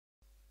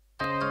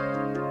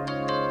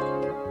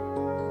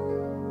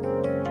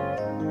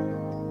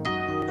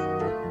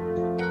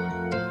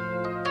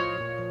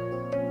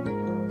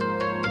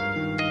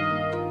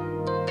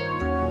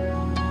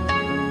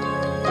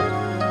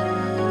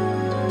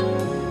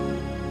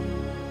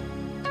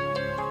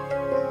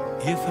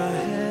If I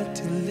had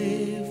to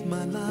live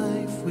my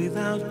life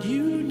without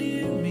you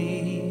near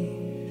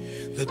me,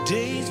 the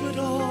days would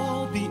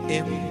all be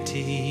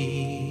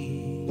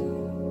empty.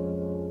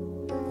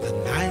 The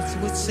nights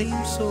would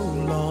seem so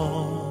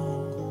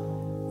long.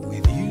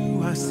 With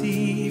you I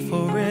see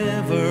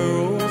forever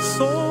oh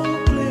so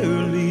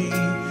clearly.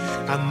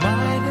 I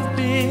might have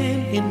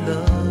been in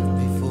love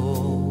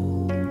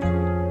before,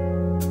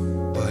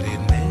 but it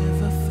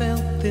never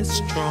felt this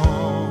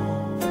strong.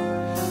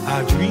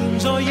 Our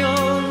dreams are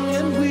young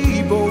and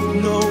we both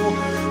know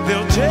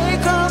they'll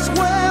take us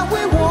where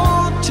we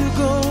want to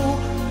go.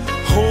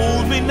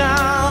 Hold me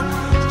now,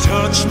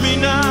 touch me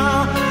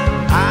now.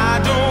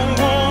 I don't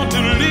want to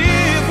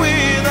live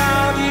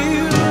without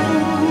you.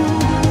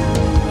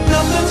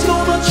 Nothing's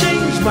gonna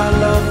change my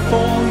love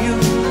for you.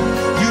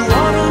 You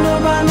ought to know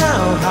by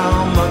now how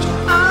much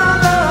I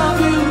love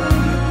you.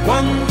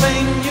 One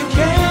thing you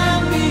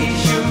can be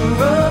sure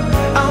of,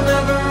 I'll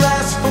never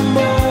ask for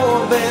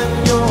more than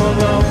your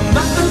love.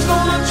 Nothing's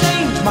gonna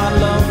change my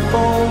love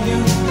for you.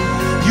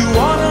 You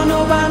ought to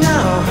know by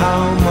now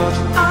how much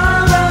I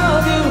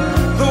love you.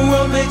 The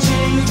world may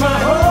change my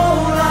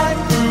whole life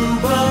through,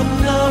 but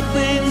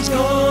nothing's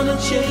gonna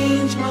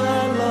change my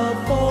love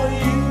for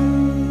you.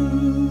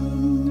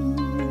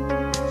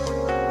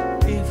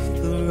 If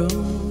the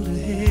road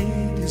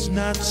ahead is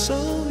not so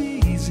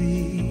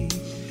easy,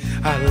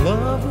 our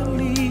love will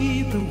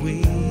lead the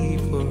way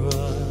for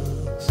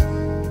us.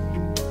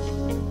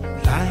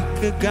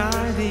 Like a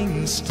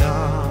guiding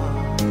star,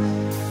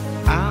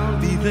 I'll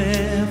be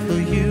there for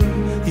you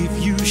if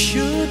you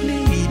should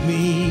need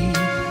me.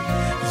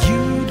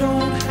 You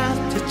don't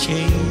have to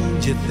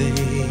change a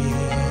thing.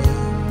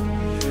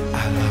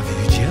 I love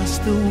you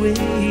just the way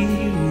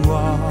you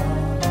are.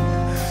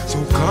 So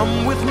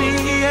come with me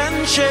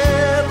and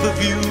share the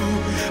view.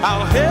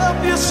 I'll help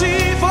you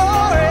see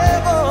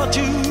forever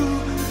too.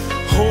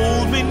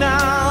 Hold me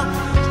now,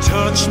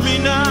 touch me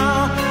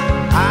now.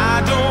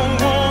 I don't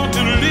want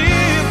to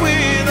live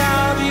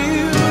without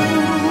you.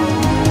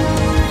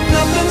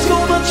 Nothing's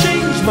gonna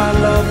change my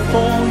love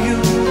for you.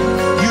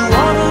 You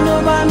ought to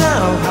know by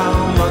now how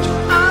much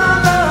I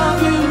love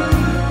you.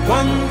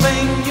 One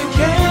thing you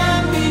can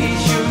be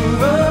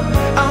sure of,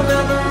 I'll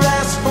never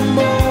ask for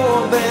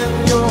more than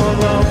your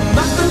love.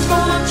 Nothing's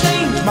gonna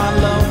change my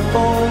love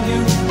for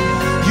you.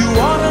 You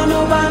ought to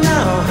know by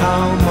now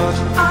how much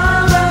I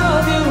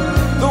love you.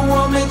 The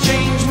world may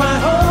change my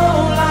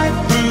whole life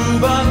through,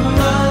 but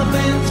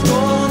nothing's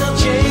gonna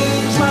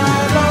change my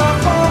love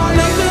for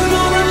you. Nothing's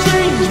gonna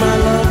change my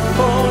love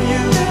for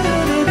you.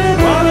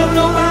 You ought to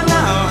know by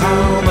now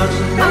how much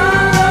I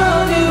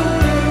love you.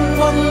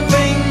 One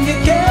thing you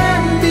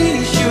can be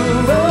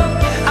sure of,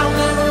 I'll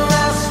never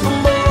ask for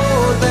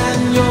more than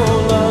your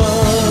love.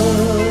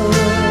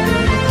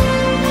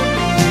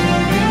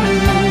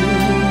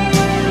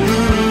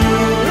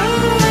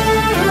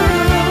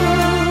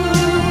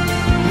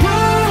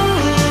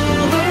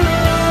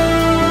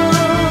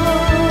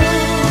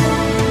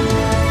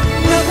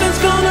 Nothing's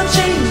gonna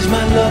change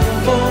my love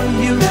for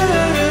you.